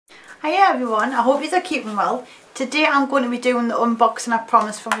Hiya everyone, I hope you're keeping well. Today I'm going to be doing the unboxing I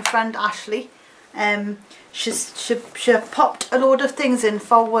promised from my friend Ashleigh. She popped a load of things in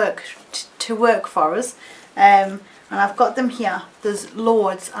for work, to work for us. And I've got them here. There's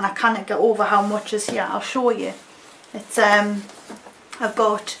loads and I can't get over how much is here. I'll show you. It's I've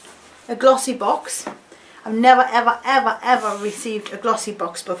got a glossy box. I've never ever received a glossy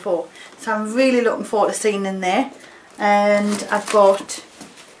box before, so I'm really looking forward to seeing in there. And I've got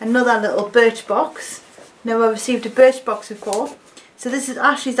another little birch box. Never received a birch box before, so this is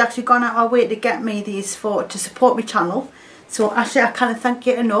Ashleigh's actually gone out her way to get me these to support my channel. So Ashleigh, I can't thank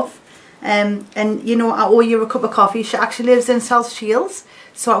you enough. And you know, I owe you a cup of coffee. She actually lives in South Shields,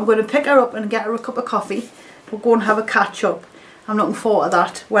 so I'm going to pick her up and get her a cup of coffee. We'll go and have a catch up. I'm looking forward to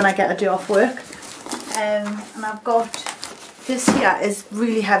that when I get a day off work. And I've got this here is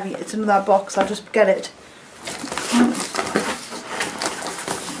really heavy. It's another box. I'll just get it.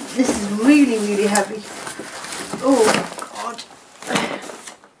 This is really heavy. Oh God.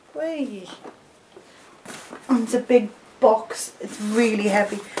 Wait. It's a big box. It's really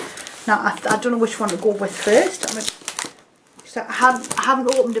heavy. Now I don't know which one to go with first. I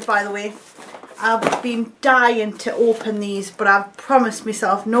haven't opened it, by the way. I've been dying to open these, but I've promised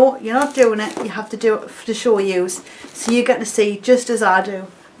myself, no, you're not doing it. You have to do it to show yous, so you get to see, just as I do,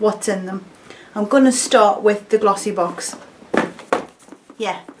 what's in them. I'm going to start with the glossy box.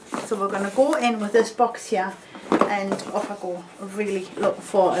 Yeah, so we're going to go in with this box here, and off I go. I'm really looking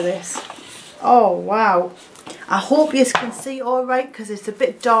forward to this. Oh wow! I hope you can see all right, because it's a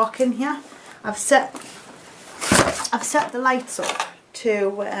bit dark in here. I've set the lights up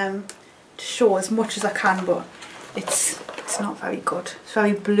to show as much as I can, but it's not very good. It's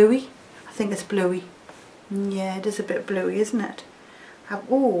very bluey. I think it's bluey. Yeah, it is a bit bluey, isn't it?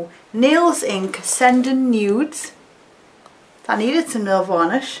 Oh, Nails Ink Sending Nudes. I needed some nail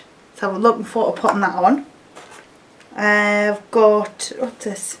varnish, so I'm looking forward to putting that on. I've got, what's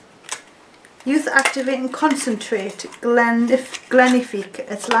this? Youth Activating Concentrate Glenifique.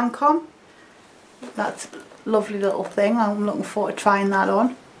 It's Lancome. That's a lovely little thing. I'm looking forward to trying that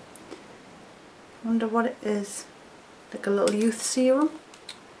on. Wonder what it is. Like a little youth serum.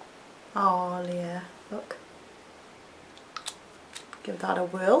 Oh yeah, look. Give that a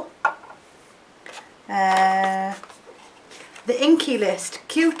whirl. The Inky List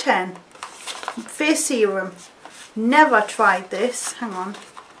Q10 face serum. Never tried this. Hang on.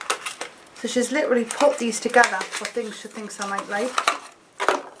 So she's literally put these together for things she thinks I might like.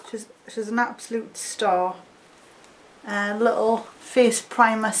 She's an absolute star. Little face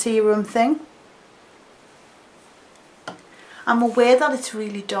primer serum thing. I'm aware that it's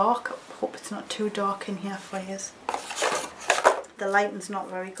really dark. I hope it's not too dark in here for you. The lighting's not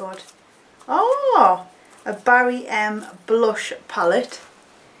very good. Oh, a Barry M blush palette.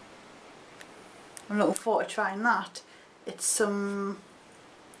 I'm looking forward to trying that. It's some,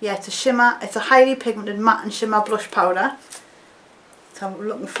 yeah, it's a shimmer. It's a highly pigmented matte and shimmer blush powder. So I'm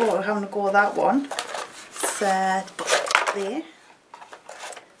looking forward to having a go at that one. It's there.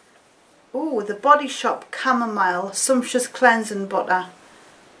 Oh, the Body Shop Chamomile Sumptuous Cleansing Butter.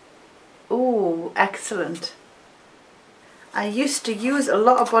 Oh, excellent. I used to use a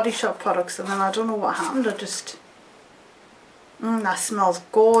lot of Body Shop products, and then I don't know what happened. I just... that smells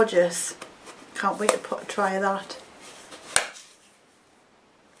gorgeous. Can't wait to try that.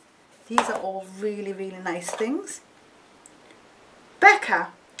 These are all really nice things.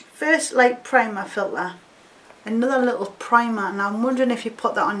 Becca First Light Primer Filter. Another little primer, and I'm wondering if you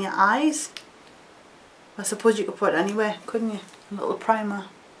put that on your eyes. I suppose you could put it anywhere, couldn't you? A little primer.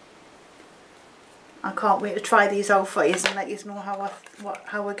 I can't wait to try these out for you and let you know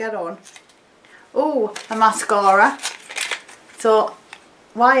how I get on. Oh, a mascara. So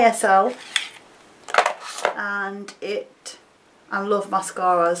YSL, and I love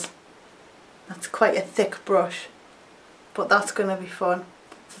mascaras. That's quite a thick brush, but that's going to be fun.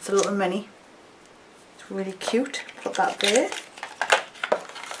 It's a little mini. Really cute. Put that there.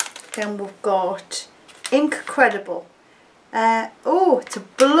 Then we've got Ink Credible. Oh, it's a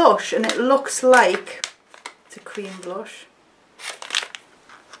blush, and it looks like it's a cream blush.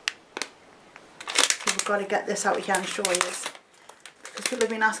 So we've got to get this out here and show you this, because people have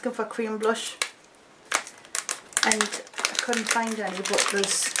been asking for cream blush, and I couldn't find any. But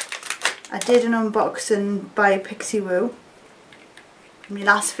I did an unboxing by Pixie Woo. My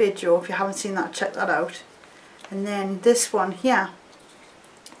last video, if you haven't seen that, check that out. And then this one here,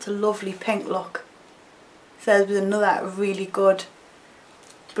 it's a lovely pink look. So there's another really good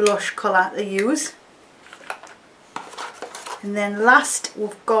blush colour to use. And then last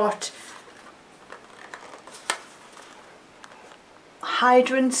we've got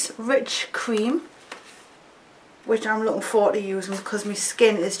Hydrance Rich Cream, which I'm looking forward to using because my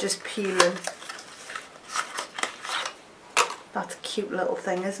skin is just peeling. That's a cute little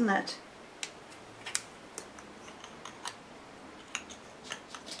thing, isn't it?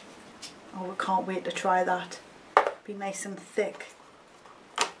 Oh, I can't wait to try that. Be nice and thick.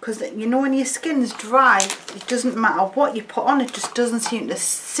 Because you know when your skin's dry, it doesn't matter what you put on, it just doesn't seem to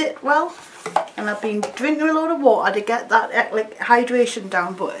sit well. And I've been drinking a lot of water to get that like hydration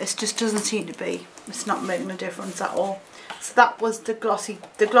down, but it just doesn't seem to be. It's not making a difference at all. So that was the glossy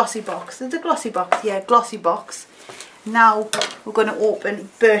box. The glossy box, yeah, glossy box. Now we're going to open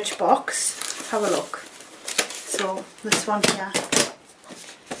Birchbox. Let's have a look. So this one here,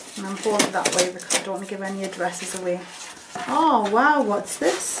 and I'm holding it that way because I don't want to give any addresses away. Oh wow, what's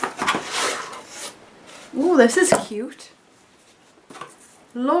this? Oh, this is cute.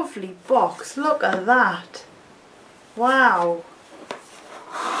 Lovely box, look at that. Wow.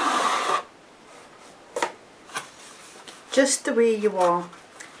 Just the way you are.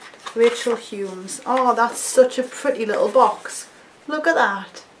 Rachel Humes. Oh, that's such a pretty little box. Look at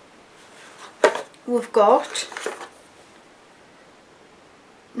that. We've got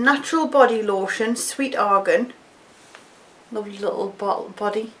natural body lotion, sweet argan. Lovely little bottled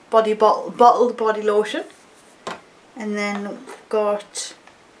body lotion. And then we've got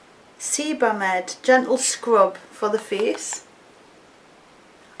Sebamed gentle scrub for the face.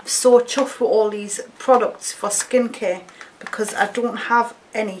 I'm so chuffed with all these products for skincare because I don't have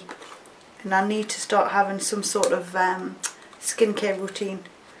any, and I need to start having some sort of skincare routine.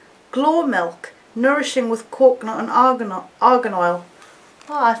 Glow Milk, nourishing with coconut and argan oil.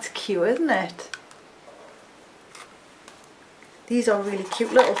 Oh, that's cute, isn't it? These are really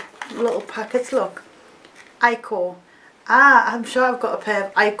cute little packets. Look, Ico. Ah, I'm sure I've got a pair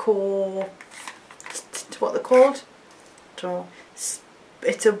of Ico. What they're called? I don't know.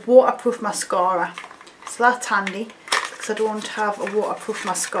 It's a waterproof mascara, so that's handy because I don't have a waterproof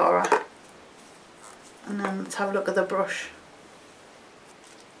mascara. And then let's have a look at the brush.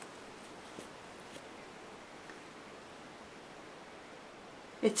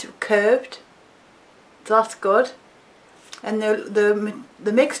 It's curved, so that's good. And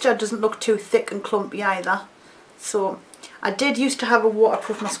the mixture doesn't look too thick and clumpy either. So I did used to have a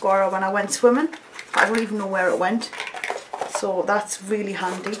waterproof mascara when I went swimming, but I don't even know where it went. So that's really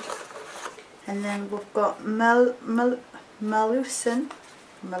handy. And then we've got Melusin.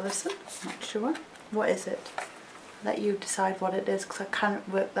 Melusin? Not sure. What is it? I'll let you decide what it is because I can't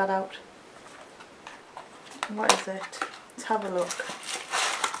work that out. What is it? Let's have a look.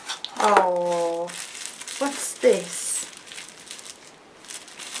 Oh, what's this?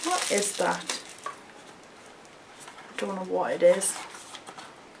 What is that? I don't know what it is.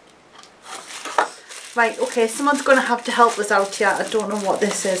 Right, okay, someone's going to have to help us out here. I don't know what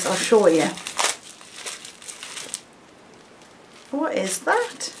this is. I'll show you. What is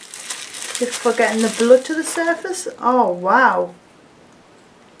that? Just for getting the blood to the surface? Oh, wow.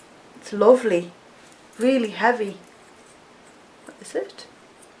 It's lovely. Really heavy. What is it?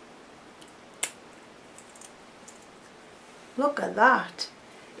 Look at that.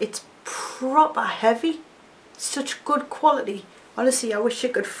 It's proper heavy. Such good quality. Honestly, I wish you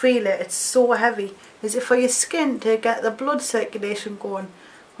could feel it. It's so heavy. Is it for your skin to get the blood circulation going?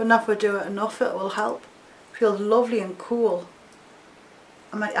 But if we do it enough, it will help. Feels lovely and cool.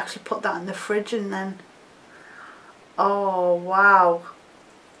 I might actually put that in the fridge and then... Oh, wow.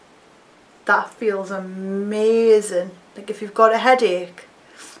 That feels amazing. Like if you've got a headache.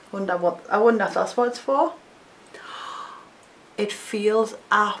 I wonder if that's what it's for. It feels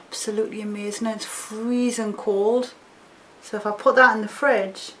absolutely amazing. It's freezing cold. So if I put that in the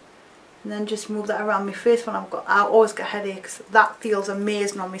fridge and then just move that around my face when I always get headaches, that feels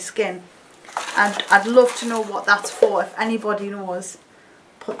amazing on my skin. And I'd love to know what that's for. If anybody knows,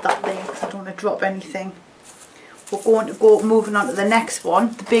 put that there because I don't want to drop anything. We're going to go moving on to the next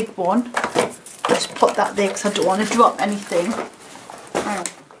one, the big one. Just put that there because I don't want to drop anything.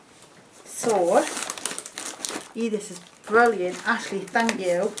 So, this is brilliant. Ashleigh, thank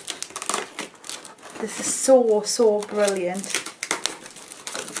you. This is so brilliant.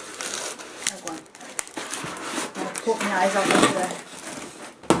 I'll put my eyes out into there.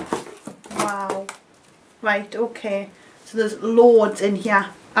 Wow. Right, okay. So there's loads in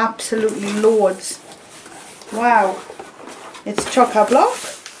here. Absolutely loads. Wow. It's chock-a-block.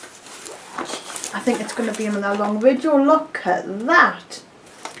 I think it's going to be another long video. Look at that.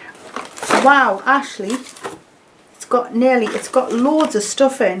 Wow, Ashleigh. It's got loads of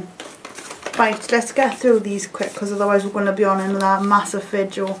stuff in. Right, let's get through these quick because otherwise we're going to be on another massive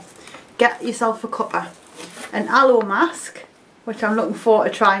video. Get yourself a cuppa. An aloe mask, which I'm looking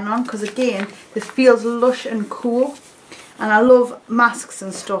forward to trying on, because again, this feels lush and cool. And I love masks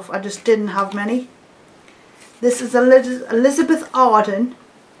and stuff, I just didn't have many. This is Elizabeth Arden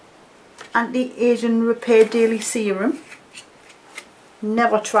Anti-Aging Repair Daily Serum.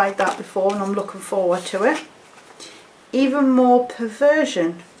 Never tried that before and I'm looking forward to it. Even More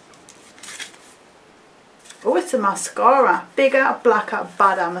Perversion. Oh, it's a mascara. Bigger, blacker,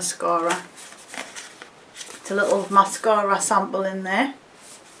 badder mascara. It's a little mascara sample in there.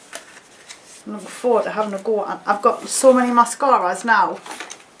 I'm looking forward to having a go. I've got so many mascaras now.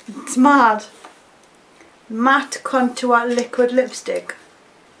 It's mad. Matte Contour Liquid Lipstick.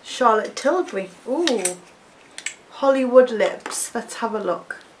 Charlotte Tilbury. Ooh. Hollywood Lips. Let's have a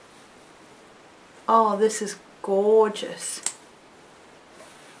look. Oh, this is gorgeous.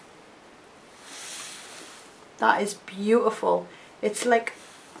 That is beautiful. It's like,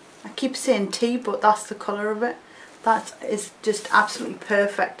 I keep saying tea, but that's the colour of it. That is just absolutely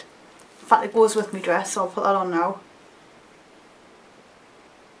perfect. In fact, it goes with my dress, so I'll put that on now.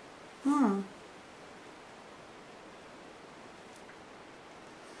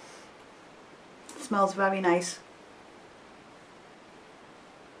 Smells very nice.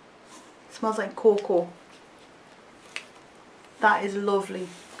 Smells like cocoa. That is lovely.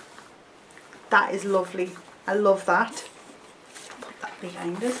 That is lovely. I love that. Put that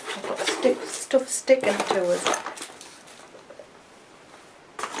behind us. I've got stuff sticking to us.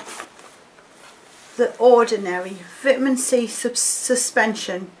 The Ordinary Vitamin C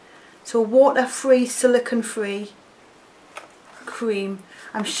Suspension. So water-free, silicone-free cream.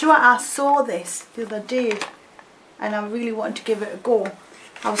 I'm sure I saw this the other day and I really wanted to give it a go.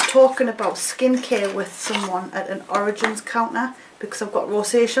 I was talking about skincare with someone at an Origins counter because I've got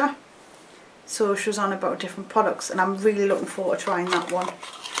rosacea. So she was on about different products and I'm really looking forward to trying that one.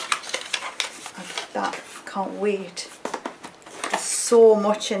 Can't wait. There's so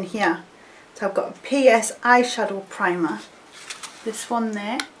much in here. So I've got a PS eyeshadow primer. This one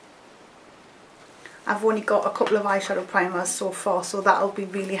there. I've only got a couple of eyeshadow primers so far, so that'll be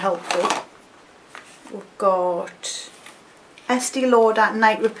really helpful. We've got Estee Lauder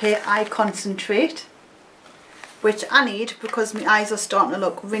Night Repair Eye Concentrate, which I need because my eyes are starting to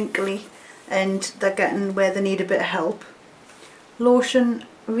look wrinkly and they're getting where they need a bit of help. Lotion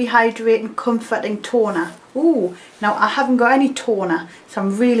Rehydrating Comforting Toner. Ooh, now I haven't got any toner, so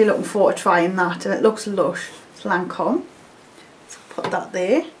I'm really looking forward to trying that, and it looks lush. It's Lancome. So put that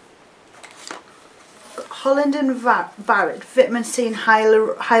there. Holland and Barrett Vitamin C and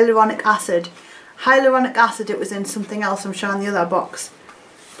Hyaluronic Acid. Hyaluronic acid, it was in something else I'm showing the other box,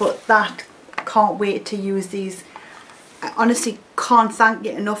 but that, can't wait to use these. I honestly can't thank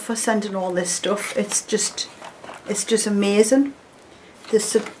you enough for sending all this stuff. It's just amazing. The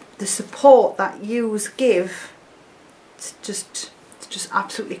support that yous give, it's just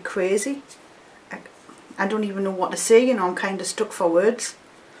absolutely crazy. I don't even know what to say, you know, I'm kind of stuck for words.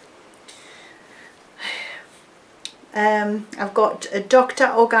 I've got a Dr.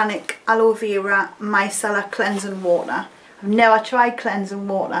 Organic Aloe Vera Micellar Cleansing Water. I've never tried cleansing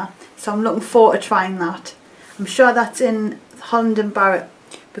water, so I'm looking forward to trying that. I'm sure that's in Holland and Barrett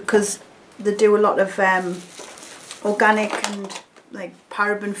because they do a lot of organic and like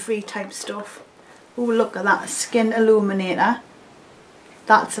paraben free type stuff. Oh, look at that, Skin Illuminator.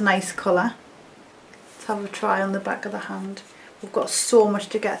 That's a nice colour. Let's have a try on the back of the hand. We've got so much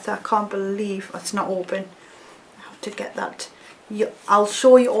to get through. I can't believe it's not open. To get that, I'll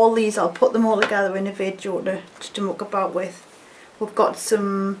show you all these. I'll put them all together in a video to muck about with. We've got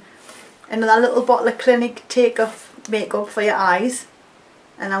another little bottle of Clinique Take Off makeup for your eyes,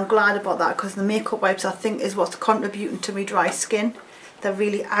 and I'm glad about that because the makeup wipes I think is what's contributing to my dry skin. They're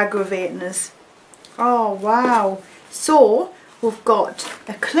really aggravating us. Oh wow! So we've got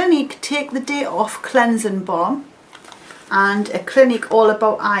a Clinique Take the Day Off cleansing balm and a Clinique All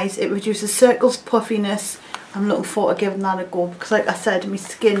About Eyes. It reduces circles, puffiness. I'm looking forward to giving that a go because like I said, my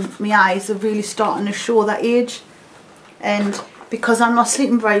skin, my eyes are really starting to show that age, and because I'm not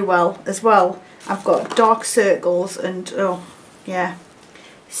sleeping very well as well, I've got dark circles and oh yeah.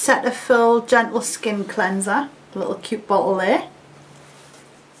 Cetaphil Gentle Skin Cleanser, a little cute bottle there.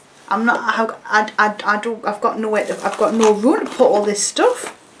 I've got nowhere to, I've got no room to put all this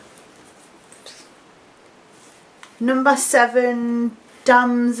stuff. Number 7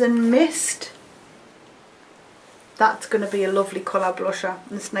 Dams and Mist. That's going to be a lovely colour blusher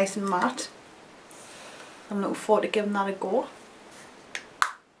and it's nice and matte. I'm looking forward to giving that a go.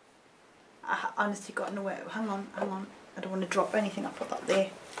 I honestly got nowhere. Hang on. I don't want to drop anything. I'll put that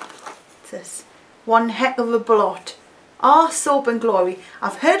there. What's this? One Heck of a Blot are Soap and Glory.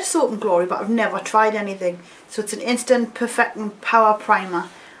 I've heard of Soap and Glory, but I've never tried anything. So it's an instant perfecting power primer.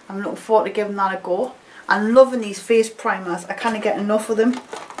 I'm looking forward to giving that a go. I'm loving these face primers. I can't get enough of them.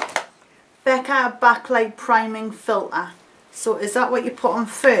 Becca Backlight Priming Filter. So is that what you put on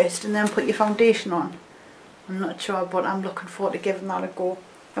first and then put your foundation on? I'm not sure, but I'm looking forward to giving that a go.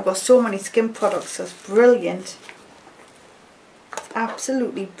 I've got so many skin products, so it's brilliant.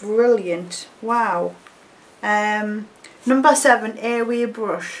 Absolutely brilliant. Wow. Number 7,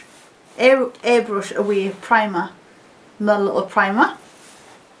 Airbrush Away Primer. Another little primer.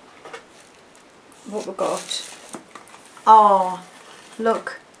 What we got? Oh,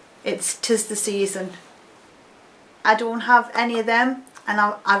 look, it's 'Tis the Season. I don't have any of them, and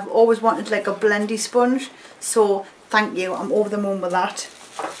I've always wanted like a blendy sponge, so thank you, I'm over the moon with that,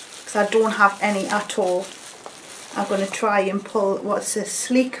 because I don't have any at all. I'm going to try and pull, what's this,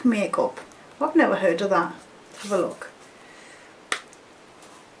 Sleek Makeup. I've never heard of that. Let's have a look.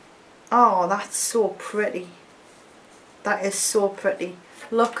 Oh, that's so pretty. That is so pretty.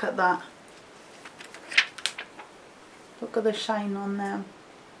 Look at that. Look at the shine on them.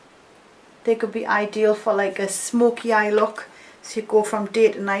 They could be ideal for like a smoky eye look, so you go from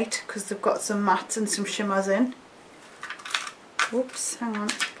day to night, because they've got some mattes and some shimmers in. Oops, hang on,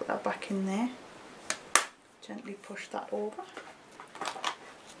 put that back in there. Gently push that over.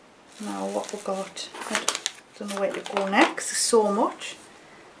 Now what we got? I don't know where to go next. There's so much.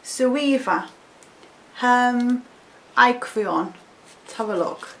 Zoeva Eye Crayon. Let's have a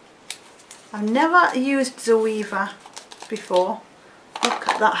look. I've never used Zoeva before. Look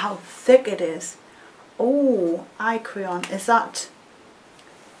at that, how thick it is. Oh, eye crayon. Is that?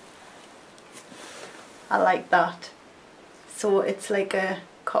 I like that. So it's like a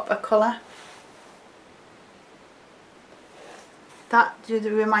copper colour. That did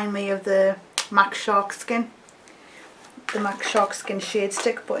remind me of the MAC Shark Skin. The MAC Shark Skin shade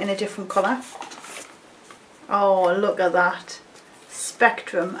stick, but in a different colour. Oh, look at that.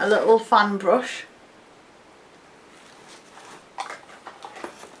 Spectrum, a little fan brush.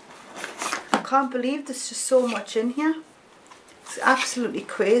 I can't believe there's just so much in here. It's absolutely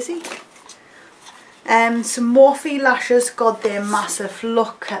crazy. Some Morphe lashes. God, they're massive.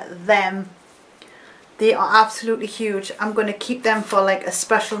 Look at them. They are absolutely huge. I'm going to keep them for like a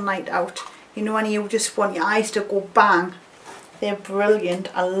special night out. You know, when you just want your eyes to go bang. They're brilliant.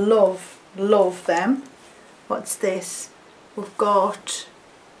 I love them. What's this? We've got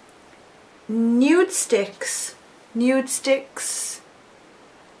Nude Sticks.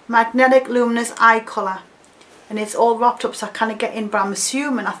 Magnetic Luminous Eye Colour, and it's all wrapped up, so I kind of get in, but I'm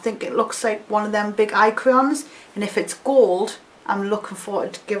assuming, I think it looks like one of them big eye crayons, and if it's gold, I'm looking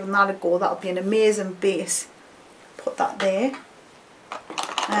forward to giving that a go. That'll be an amazing base. Put that there.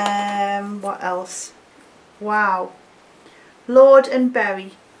 What else? Wow. Lord and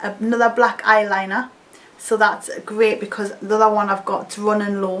Berry, another black eyeliner, so that's great because the other one I've got to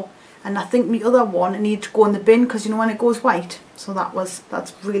running low. And I think the other one, I need to go in the bin because you know when it goes white. So that's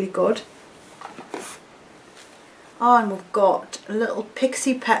really good. Oh, and we've got a little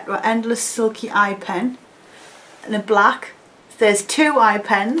Pixie Petra Endless Silky Eye Pen. And a black. There's 2 eye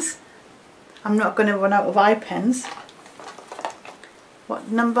pens. I'm not going to run out of eye pens. What,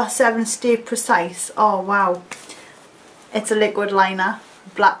 number 7, Stay Precise. Oh, wow. It's a liquid liner.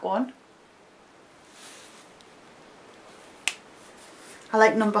 Black one. I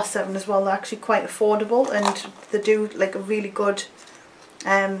like number 7 as well. They're actually quite affordable and they do like a really good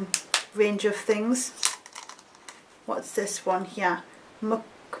range of things. What's this one here?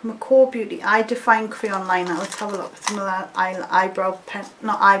 McCall Beauty Eye Define Crayon Liner. Let's have a look. It's another eyeliner.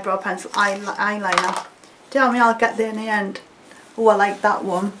 Tell me I'll get there in the end. Oh, I like that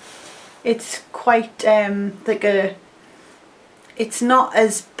one. It's quite like a... It's not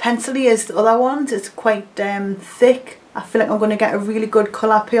as pencily as the other ones. It's quite thick. I feel like I'm going to get a really good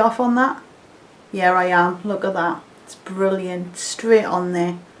colour payoff on that. Yeah, I am. Look at that. It's brilliant. Straight on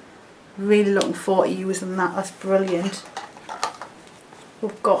there. Really looking forward to using that. That's brilliant.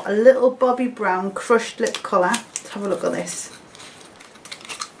 We've got a little Bobbi Brown crushed lip colour. Let's have a look at this.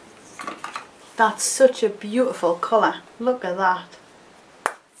 That's such a beautiful colour. Look at that.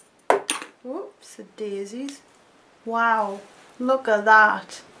 Whoops, the daisies. Wow. Look at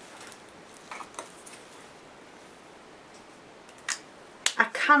that. I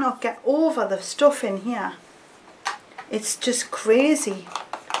cannot get over the stuff in here. It's just crazy.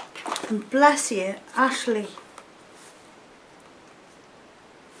 And bless you, Ashleigh.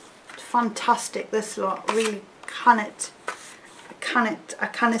 Fantastic, this lot. Really I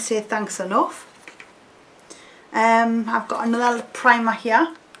can't say thanks enough. I've got another primer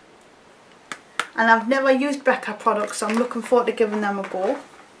here. and I've never used Becca products, so I'm looking forward to giving them a go.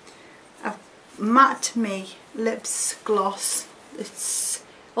 I've Matte Me Lips Gloss. It's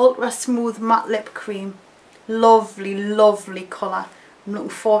Ultra Smooth Matte Lip Cream. Lovely, lovely colour. I'm looking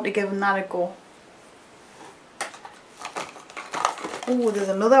forward to giving that a go. Oh, there's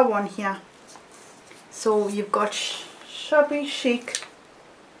another one here. So you've got Shabby Chic,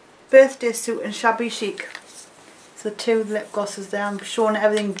 Birthday Suit and Shabby Chic. So the two lip glosses there. I'm showing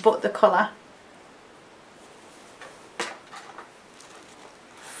everything but the colour.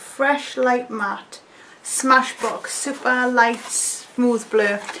 Fresh Light Matte, Smashbox, Super Light Smooth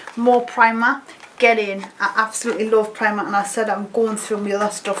Blur, more primer. Get in. I absolutely love primer, and I said I'm going through my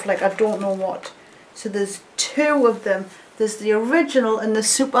other stuff like I don't know what. So there's two of them. There's the original and the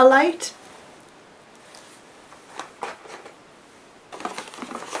Super Light.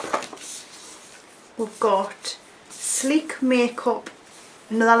 We've got Sleek Makeup,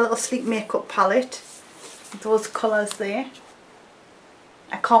 another little Sleek Makeup palette. Those colours there.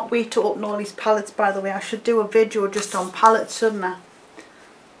 I can't wait to open all these palettes, by the way. I should do a video just on palettes, shouldn't I?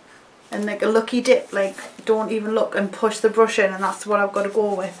 And like a lucky dip, like don't even look and push the brush in, and that's what I've got to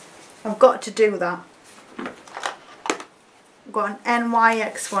go with. I've got to do that. I've got an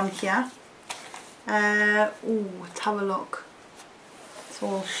NYX one here. Ooh, let's have a look. It's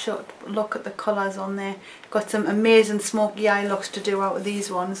all shut, but look at the colours on there. Got some amazing smoky eye looks to do out of these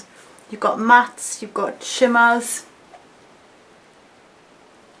ones. You've got mattes, you've got shimmers.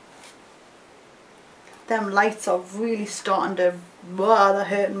 Them lights are really starting to, wow, they're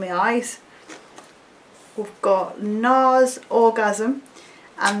hurting my eyes. We've got NARS Orgasm,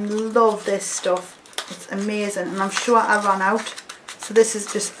 and love this stuff. It's amazing, and I'm sure I ran out, so this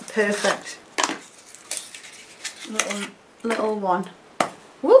is just perfect. Little one.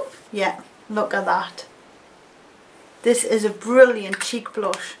 Whoop! Yeah, look at that. This is a brilliant cheek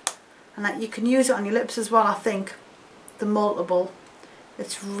blush, and that you can use it on your lips as well. I think the multiple.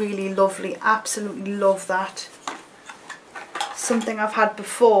 It's really lovely. Absolutely love that. Something I've had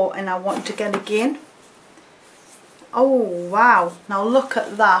before and I want to get again. Oh wow, now look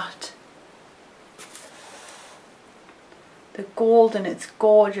at that. The gold, and it's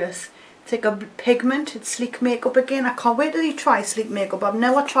gorgeous. It's like a pigment. It's Sleek Makeup again. I can't wait till you try Sleek Makeup. I've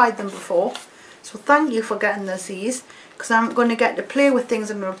never tried them before. So thank you for getting us these, because I'm going to get to play with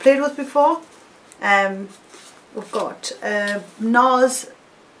things I've never played with before. We've got NARS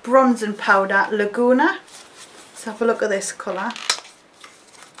Bronzing Powder Laguna. Let's have a look at this colour.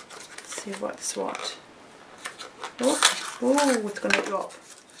 Let's see what's what. Oh, it's going to drop.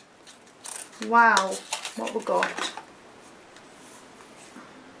 Wow, what we got.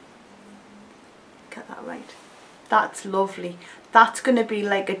 Get that right. That's lovely. That's going to be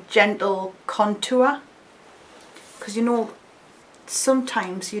like a gentle contour. Because you know,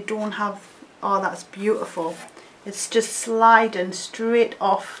 sometimes you don't have... Oh, that's beautiful. It's just sliding straight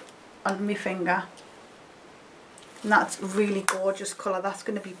off on my finger. And that's really gorgeous colour. That's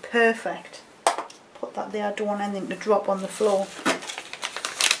going to be perfect. Put that there. I don't want anything to drop on the floor.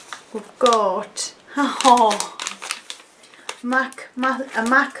 We've got a MAC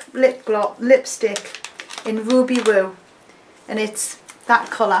lipstick in Ruby Woo. And it's that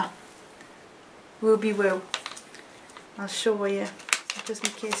colour. Ruby Woo. I'll show you, just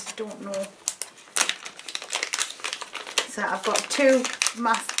in case you don't know. So I've got two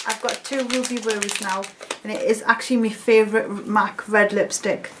Ruby Woos now, and it is actually my favourite MAC red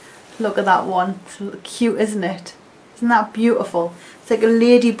lipstick. Look at that one. It's cute, isn't it? Isn't that beautiful? It's like a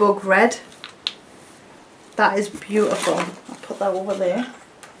ladybug red. That is beautiful. I'll put that over there.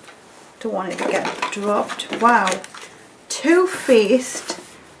 Don't want it to get dropped. Wow. Too Faced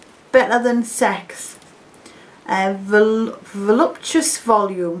Better Than Sex. Voluptuous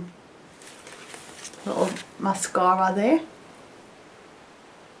Volume. Little mascara there.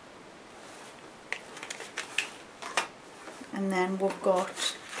 And then we've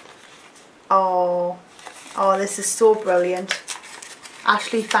got, oh this is so brilliant.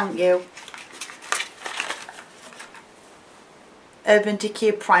 Ashleigh, thank you. Urban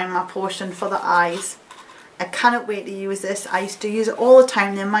Decay Primer Potion for the eyes. I cannot wait to use this. I used to use it all the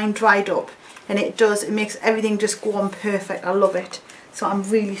time, then mine dried up, and it makes everything just go on perfect. I love it. So I'm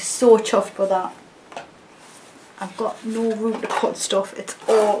really so chuffed with that. I've got no room to put stuff, it's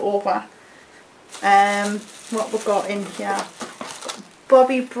all over. What we've got in here,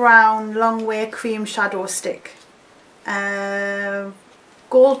 Bobbi Brown Long Wear Cream Shadow Stick.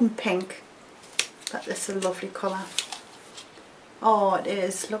 Golden Pink. But this is a lovely colour. Oh, it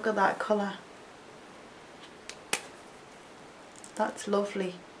is. Look at that colour. That's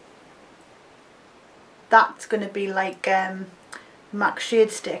lovely. That's going to be like MAC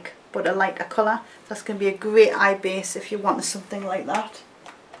Shade Stick. but a lighter colour. That's going to be a great eye base if you wanted something like that.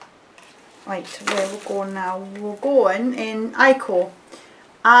 Right, where we're going now? We're going in Ico.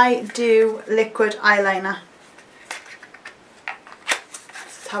 I do liquid eyeliner.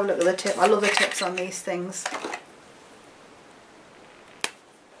 Let's have a look at the tip. I love the tips on these things.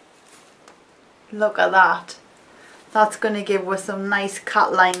 Look at that. That's going to give us some nice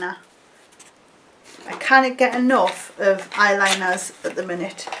cat liner. I can't get enough of eyeliners at the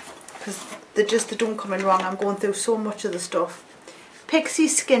minute because they don't come in wrong. I'm going through so much of the stuff. Pixie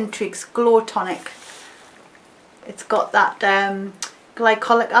Skin Tricks Glow Tonic. It's got that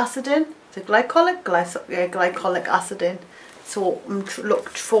glycolic acid in. Is it glycolic? Yeah, glycolic acid in. So I'm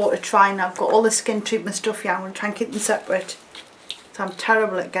looked forward to trying. I've got all the skin treatment stuff here. I'm going to try and keep them separate. So I'm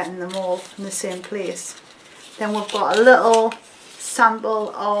terrible at getting them all in the same place. Then we've got a little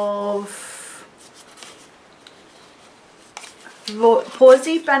sample of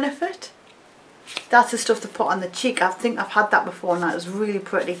Posy Benefit. That's the stuff to put on the cheek. I think I've had that before and that was really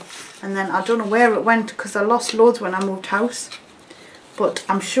pretty. And then I don't know where it went because I lost loads when I moved house. But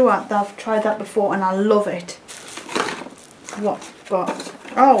I'm sure I've tried that before and I love it. What?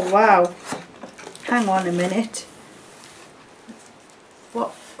 Oh wow. Hang on a minute.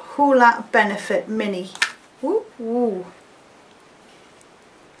 What? Hula Benefit Mini. Ooh, ooh.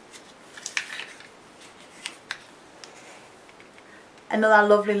 Another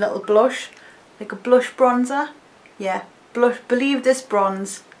lovely little blush, like a blush bronzer. Yeah, blush. Believe this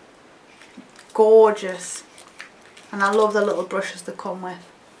bronze, gorgeous. And I love the little brushes they come with.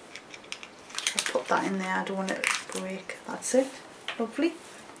 I'll put that in there. I don't want it to break. That's it. Lovely.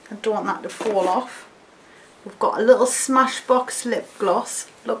 I don't want that to fall off. We've got a little Smashbox lip gloss.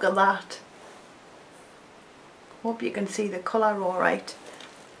 Look at that. Hope you can see the colour alright.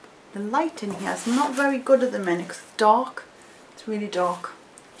 The light in here is not very good at the minute because it's dark. It's really dark.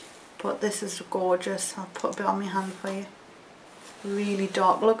 But this is gorgeous. I'll put a bit on my hand for you. Really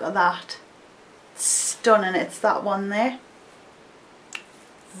dark. Look at that. It's stunning. It's that one there.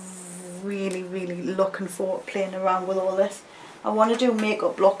 Really, really looking forward to playing around with all this. I want to do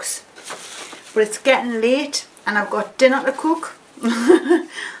makeup looks. But it's getting late and I've got dinner to cook.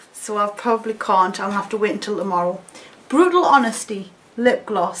 So I probably can't. I'm going to have to wait until tomorrow. Brutal Honesty lip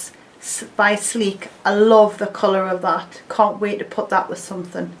gloss by Sleek. I love the colour of that. Can't wait to put that with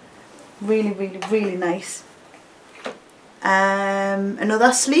something. Really, really, really nice.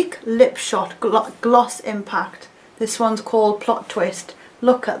 Another Sleek lip shot gloss impact. This one's called Plot Twist.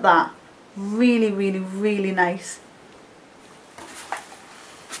 Look at that. Really, really, really nice.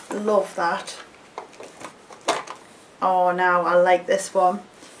 Love that. Oh, now I like this one.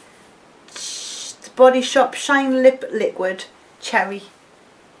 Body Shop Shine Lip Liquid Cherry.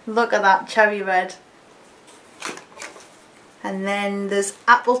 Look at that, cherry red. And then there's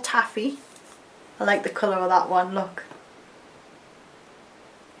Apple Taffy. I like the colour of that one, look.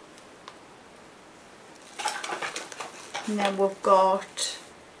 And then we've got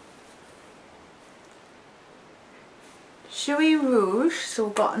Chewy Rouge. So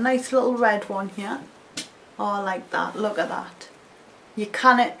we've got a nice little red one here. Oh, I like that, look at that. You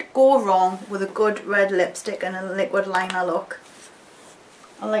cannot go wrong with a good red lipstick and a liquid liner look.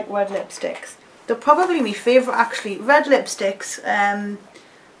 I like red lipsticks. They're probably my favourite actually. Red lipsticks and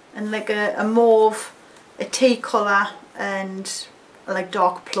like a mauve, a tea colour and like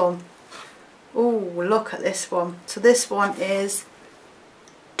dark plum. Oh, look at this one. So this one is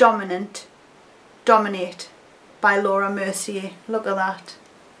Dominate by Laura Mercier. Look at that.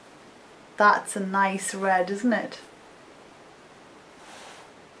 That's a nice red, isn't it?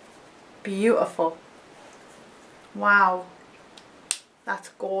 Beautiful. Wow. That's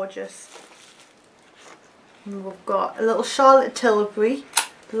gorgeous. And we've got a little Charlotte Tilbury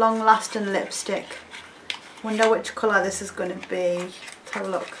long lasting lipstick. Wonder which colour this is going to be. Let's have a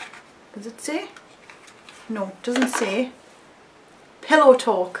look. Does it say? No, it doesn't say. Pillow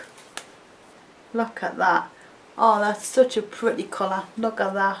Talk. Look at that. Oh, that's such a pretty colour. Look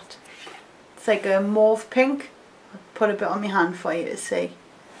at that. It's like a mauve pink. I'll put a bit on my hand for you to see.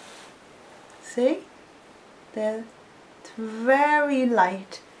 See? There. It's very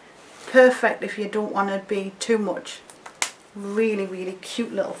light. Perfect if you don't want to be too much. Really, really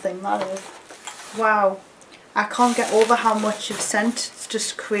cute little thing that is. Wow. I can't get over how much you've sent. It's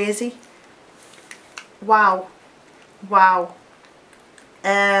just crazy. Wow. Wow.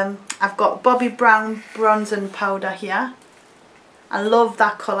 I've got Bobbi Brown bronzing powder here. I love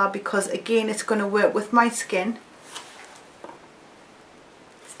that colour because again it's going to work with my skin.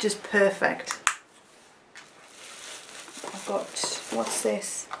 It's just perfect. I've got, what's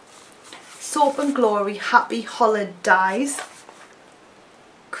this? Soap and Glory Happy Holidays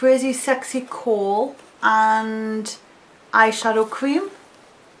Crazy Sexy Kohl and eyeshadow cream.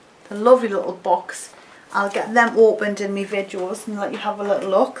 A lovely little box. I'll get them opened in my videos and let you have a little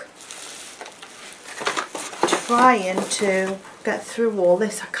look. Trying to get through all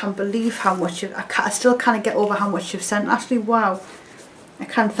this. I can't believe how much I still can't get over how much you've sent, Ashley. Wow, I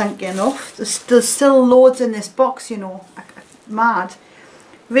can't thank you enough. There's still loads in this box, you know. Mad.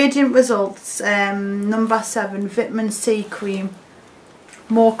 Radiant Results, number 7 vitamin C cream.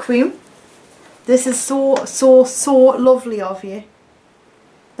 More cream. This is so lovely of you.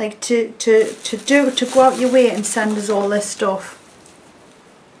 Like to go out your way and send us all this stuff.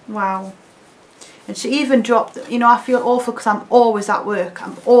 Wow. And she even dropped, you know, I feel awful because I'm always at work.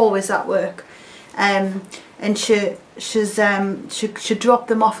 And she dropped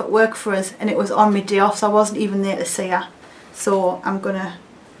them off at work for us, and it was on my day off, so I wasn't even there to see her. So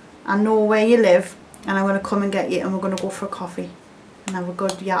I know where you live, and I'm gonna come and get you, and we're gonna go for a coffee and have a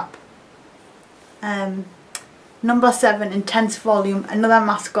good yap. Number 7 Intense Volume, another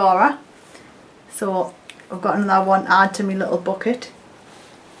mascara. So I've got another one to add to my little bucket.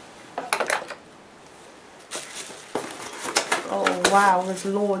 Oh wow, there's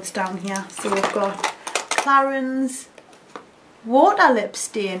loads down here. So we've got Clarins Water Lip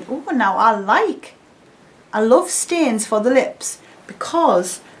Stain. Oh, now I love stains for the lips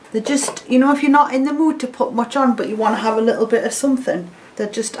because they're just, you know, if you're not in the mood to put much on but you want to have a little bit of something, they're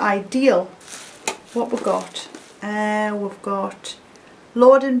just ideal. What we got? We've got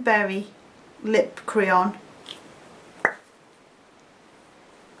Lord & Berry Lip Crayon.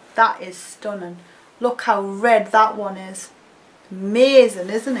 That is stunning. Look how red that one is. Amazing,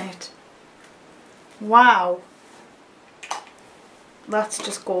 isn't it? Wow. That's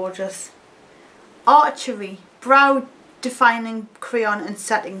just gorgeous. Archery Brow Defining Crayon and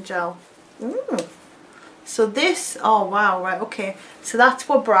Setting Gel. Ooh. So this, oh wow, right, okay. So that's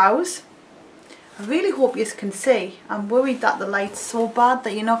for brows. I really hope you can see. I'm worried that the light's so bad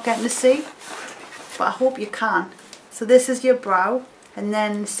that you're not getting to see, but I hope you can. So this is your brow, and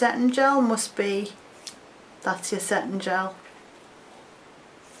then setting gel must be, that's your setting gel.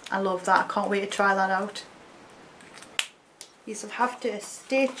 I love that. I can't wait to try that out. You'll have to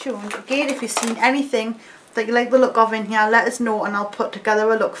stay tuned. Again, if you've seen anything that you like the look of in here, let us know and I'll put together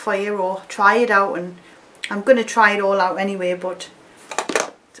a look for you, or try it out. And I'm going to try it all out anyway, but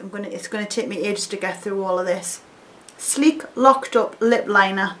it's going to take me ages to get through all of this. Sleek Locked Up Lip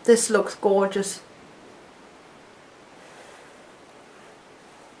Liner. This looks gorgeous.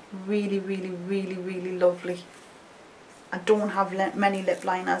 Really, really, really, really lovely. I don't have many lip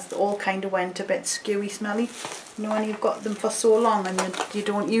liners. They all kind of went a bit skewy, smelly. You know, when you've got them for so long and you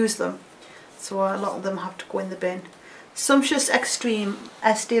don't use them. So a lot of them have to go in the bin. Sumptuous Extreme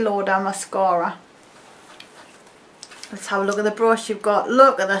Estee Lauder Mascara. Let's have a look at the brush. You've got,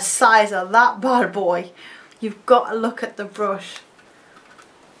 look at the size of that bad boy. You've got to look at the brush.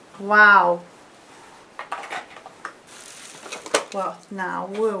 Wow. What now?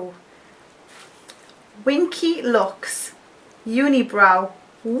 Whoa. Winky Looks Unibrow.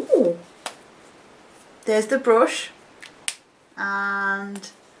 Ooh. There's the brush. And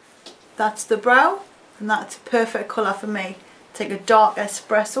that's the brow. And that's a perfect colour for me. Take a dark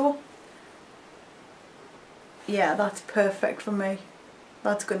espresso. Yeah, that's perfect for me.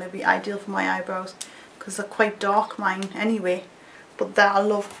 That's going to be ideal for my eyebrows because they're quite dark, mine anyway. But that I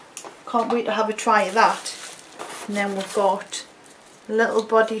love. Can't wait to have a try of that. And then we've got Little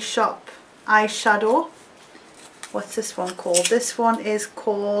Body Shop eyeshadow. What's this one called? This one is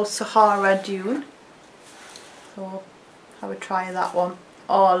called Sahara Dune. So have a try of that one.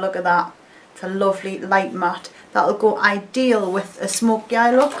 Oh, look at that. It's a lovely light matte. That'll go ideal with a smoky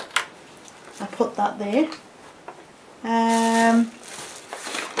eye look. I'll put that there.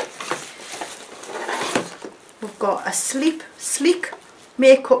 We've got a sleek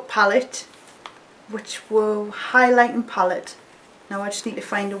makeup palette, which will highlighting palette. Now I just need to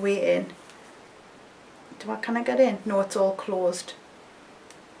find a way in. Can I get in? No, it's all closed.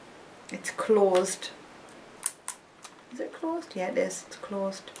 It's closed. Is it closed? Yeah, it is. It's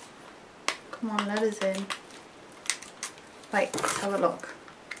closed. Come on, let us in. Right, let's have a look.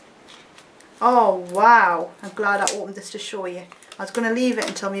 Oh wow, I'm glad I opened this to show you. I was going to leave it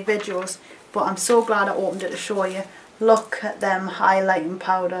until my videos, but I'm so glad I opened it to show you. Look at them highlighting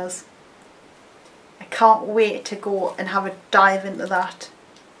powders. I can't wait to go and have a dive into that.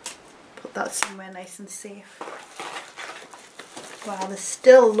 Put that somewhere nice and safe. Wow, there's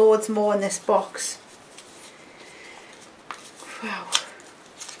still loads more in this box. Wow.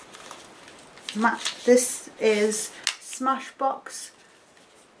 This is Smashbox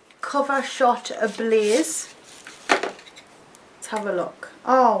Cover Shot Ablaze. Let's have a look.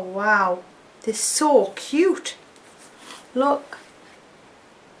 Oh wow, they're so cute. Look.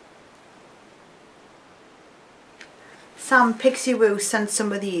 Sam Pixie Woo sent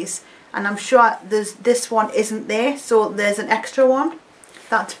some of these, and I'm sure this one isn't there, so there's an extra one.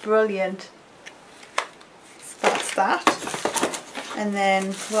 That's brilliant. So that's that. And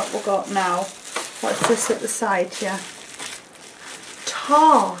then what we got now, what's this at the side here?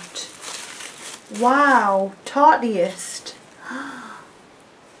 Tarte. Wow, Tartiest.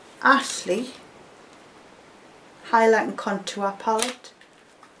 Ashleigh highlight and contour palette.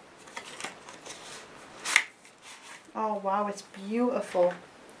 Oh wow, it's beautiful.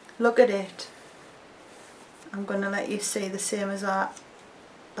 Look at it. I'm going to let you see the same as that.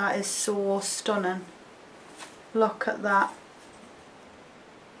 That is so stunning. Look at that.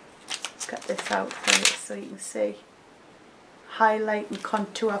 Let's get this out for you so you can see. Highlight and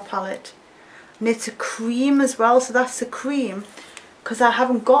contour palette. And it's a cream as well, so that's the cream, because I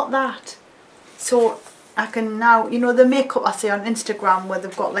haven't got that. So I can now, you know the makeup I see on Instagram where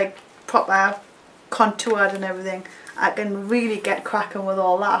they've got like proper contoured and everything, I can really get cracking with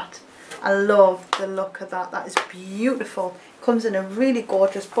all that. I love the look of that. That is beautiful. Comes in a really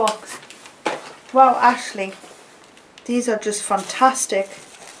gorgeous box. Wow, Ashleigh, these are just fantastic.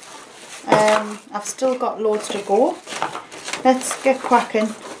 I've still got loads to go. Let's get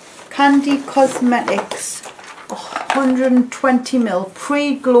cracking. Candy Cosmetics 120ml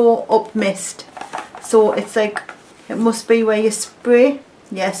pre-glow up mist. So it's like, it must be where you spray,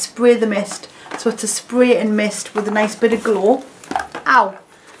 yeah, spray the mist. So it's a spray and mist with a nice bit of glow. Ow,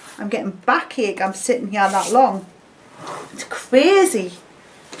 I'm getting backache, I'm sitting here that long. It's crazy.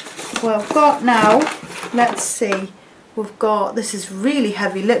 Well, I've got now, let's see, we've got, this is really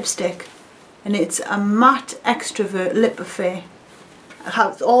heavy lipstick, and it's a matte extrovert lip affair.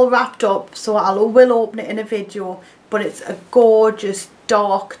 It's all wrapped up, so I will open it in a video, but it's a gorgeous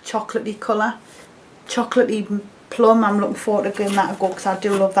dark chocolatey colour. Chocolatey plum. I'm looking forward to giving that a go because I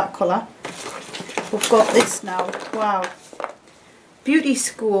do love that colour. We've got this now. Wow. Beauty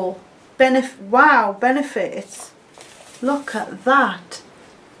School. Wow, Benefits. Look at that.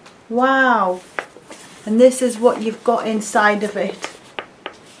 Wow. And this is what you've got inside of it.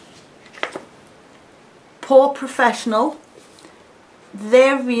 Pore Professional.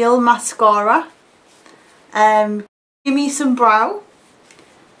 They're Real mascara. Give Me Some Brow.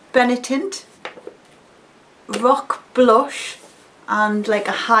 Benetint. Rock blush and like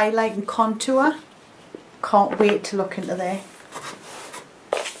a highlight and contour. Can't wait to look into there.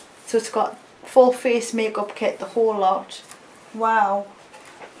 So it's got full face makeup kit, the whole lot. Wow.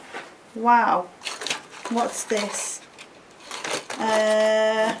 Wow. What's this?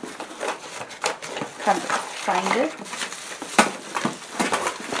 Can't find it.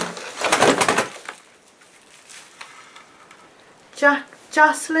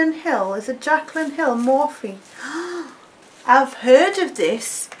 Jaclyn Hill. Is it Jaclyn Hill Morphe? I've heard of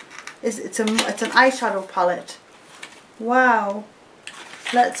this. It's an eyeshadow palette. Wow.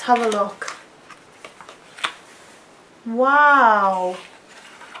 Let's have a look. Wow.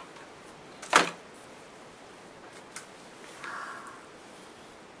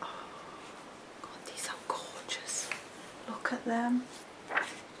 God, these are gorgeous. Look at them.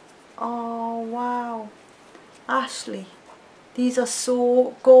 Oh wow. Ashleigh. These are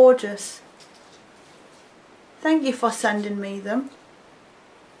so gorgeous. Thank you for sending me them.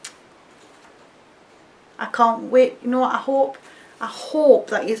 I can't wait. You know what, I hope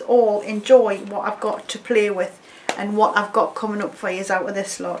that you all enjoy what I've got to play with and what I've got coming up for you out of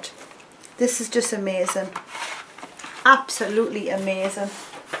this lot. This is just amazing. Absolutely amazing.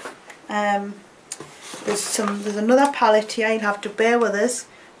 There's another palette here, you'll have to bear with us.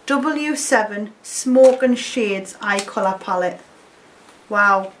 W7 Smoke and Shades Eye Colour Palette.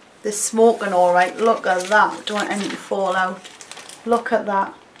 Wow, they're smoking alright. Look at that. Don't want any to fall out. Look at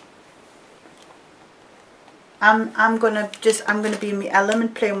that. I'm gonna be in my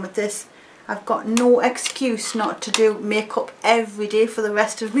element playing with this. I've got no excuse not to do makeup every day for the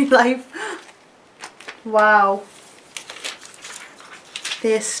rest of my life. Wow.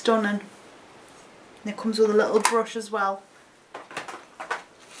 They're stunning. And it comes with a little brush as well.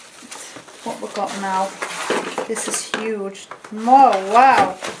 What we've got now. This is huge. Oh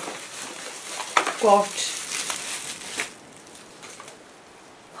wow. Got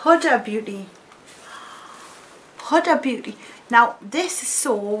Huda Beauty. Huda Beauty. Now this is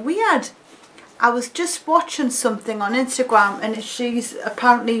so weird. I was just watching something on Instagram and she's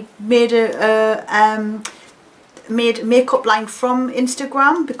apparently made made a makeup line from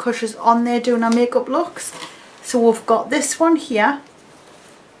Instagram because she's on there doing her makeup looks. So we've got this one here.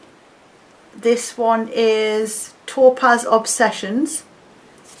 This one is Topaz Obsessions.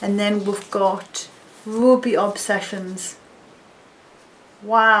 And then we've got Ruby Obsessions.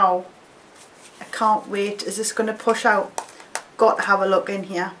 Wow, I can't wait. Is this going to push out? Got to have a look in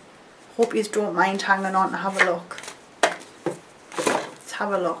here. Hope you don't mind hanging on to have a look. Let's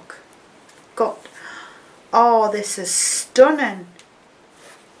have a look. Oh, this is stunning.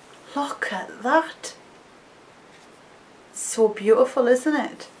 Look at that. So beautiful, isn't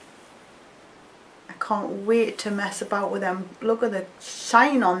it? I can't wait to mess about with them. Look at the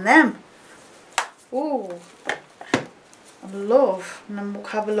shine on them. Oh, I love. And then we'll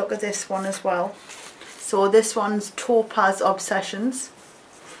have a look at this one as well. So this one's Topaz Obsessions.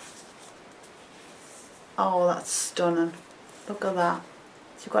 Oh, that's stunning. Look at that.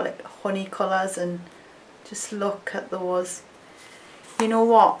 So you've got like honey colours, and just look at those. You know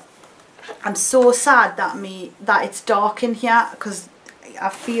what? I'm so sad that it's dark in here, because I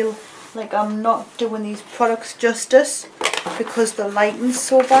feel like I'm not doing these products justice because the lighting's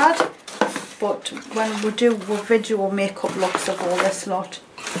so bad. But when we do a video makeup looks of all this lot,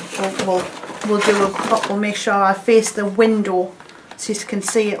 we'll make sure I face the window so you can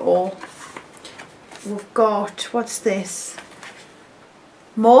see it all. We've got, what's this?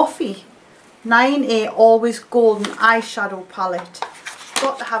 Morphe 9A Always Golden Eyeshadow Palette.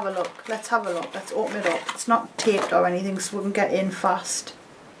 Got to have a look. Let's have a look. Let's open it up. It's not taped or anything, so we can get in fast.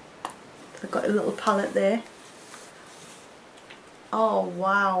 I've got a little palette there. Oh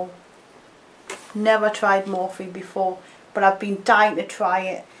wow. Never tried Morphe before, but I've been dying to try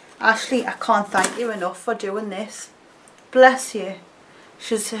it. Ashleigh, I can't thank you enough for doing this. Bless you.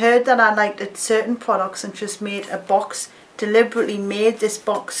 She's heard that I liked certain products and she's made a box, deliberately made this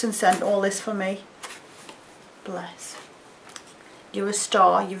box and sent all this for me. Bless. You're a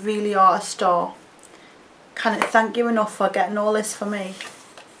star. You really are a star. Can't thank you enough for getting all this for me.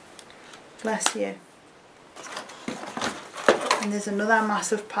 Bless you. And there's another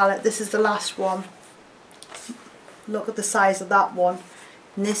massive palette. This is the last one. Look at the size of that one.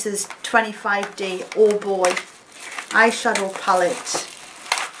 And this is 25D Oh Boy eyeshadow palette.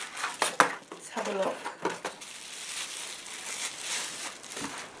 Let's have a look.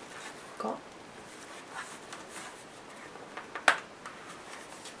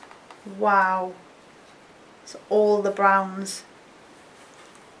 Wow. It's all the browns.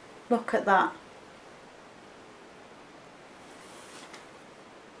 Look at that.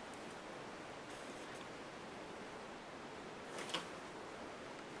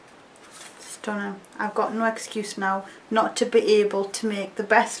 Stunning. I've got no excuse now not to be able to make the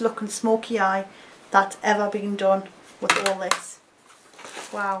best looking smoky eye that's ever been done with all this.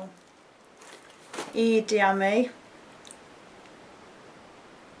 Wow. Dear me.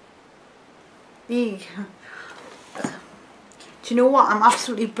 Do you know what? I'm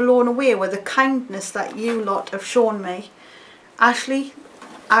absolutely blown away with the kindness that you lot have shown me. Ashleigh,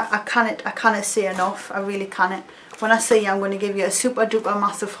 I can't say enough. I really can't. When I see you, I'm going to give you a super duper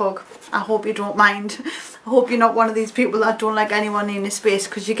massive hug. I hope you don't mind. I hope you're not one of these people that don't like anyone in his space,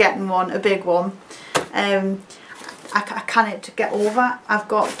 because you're getting one, a big one. I can't get over. I've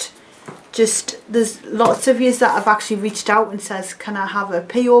got there's lots of you that have actually reached out and says, can I have a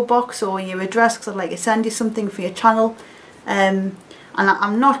PO box or your address, because I'd like to send you something for your channel. And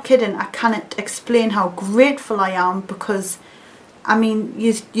I'm not kidding. I can't explain how grateful I am, because I mean,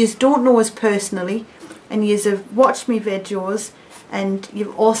 you don't know us personally, and you have watched me videos, and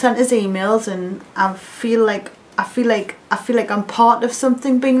you've all sent us emails, and I feel like I'm part of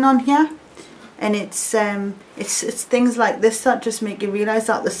something being on here. And it's things like this that just make you realise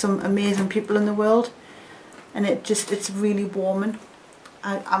that there's some amazing people in the world, and it's really warming.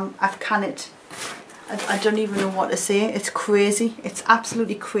 I don't even know what to say. It's crazy. It's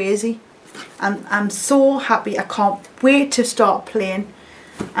absolutely crazy. I'm so happy. I can't wait to start playing.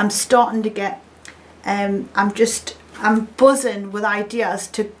 I'm starting to get I'm buzzing with ideas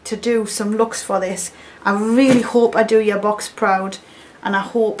to do some looks for this. I really hope I do your box proud. And I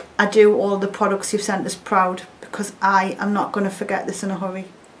hope I do all the products you've sent us proud, because I am not going to forget this in a hurry.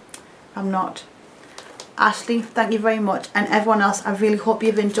 I'm not. Ashleigh, thank you very much. And everyone else, I really hope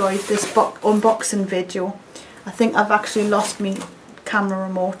you've enjoyed this unboxing video. I think I've actually lost my camera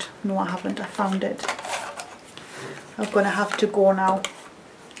remote. No, I haven't. I found it. I'm going to have to go now.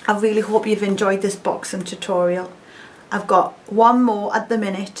 I really hope you've enjoyed this boxing tutorial. I've got one more at the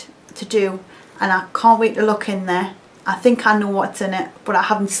minute to do, and I can't wait to look in there. I think I know what's in it, but I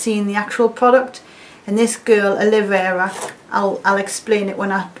haven't seen the actual product. And this girl, Olivera, I'll explain it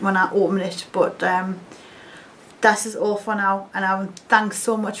when I open it. But this is all for now, and thanks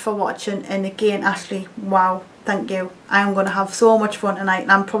so much for watching. And again, Ashleigh, wow, thank you. I'm going to have so much fun tonight,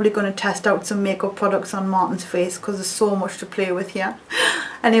 and I'm probably going to test out some makeup products on Martin's face because there's so much to play with here.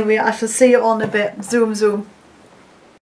 Anyway, I shall see you all in a bit. Zoom zoom.